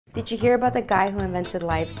Did you hear about the guy who invented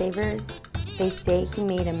lifesavers? They say he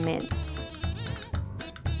made a mint.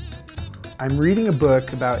 I'm reading a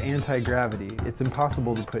book about anti-gravity. It's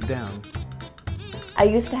impossible to put down. I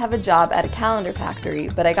used to have a job at a calendar factory,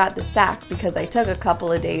 but I got the sack because I took a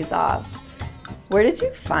couple of days off. Where did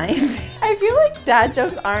you find me? I feel like dad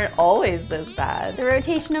jokes aren't always this bad. The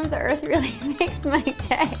rotation of the earth really makes my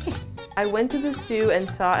day. I went to the zoo and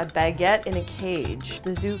saw a baguette in a cage.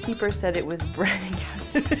 The zookeeper said it was bred in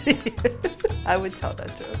captivity. I would tell that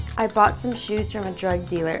joke. I bought some shoes from a drug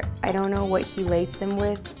dealer. I don't know what he laced them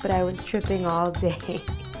with, but I was tripping all day.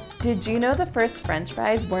 Did you know the first French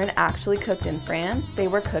fries weren't actually cooked in France? They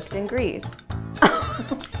were cooked in Greece.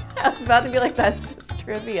 I was about to be like, that's just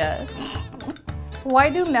trivia. Why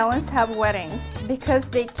do melons have weddings? Because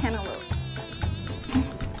they cantaloupe.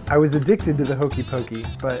 I was addicted to the hokey pokey,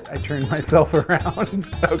 but I turned myself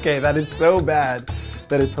around. Okay, that is so bad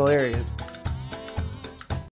that it's hilarious.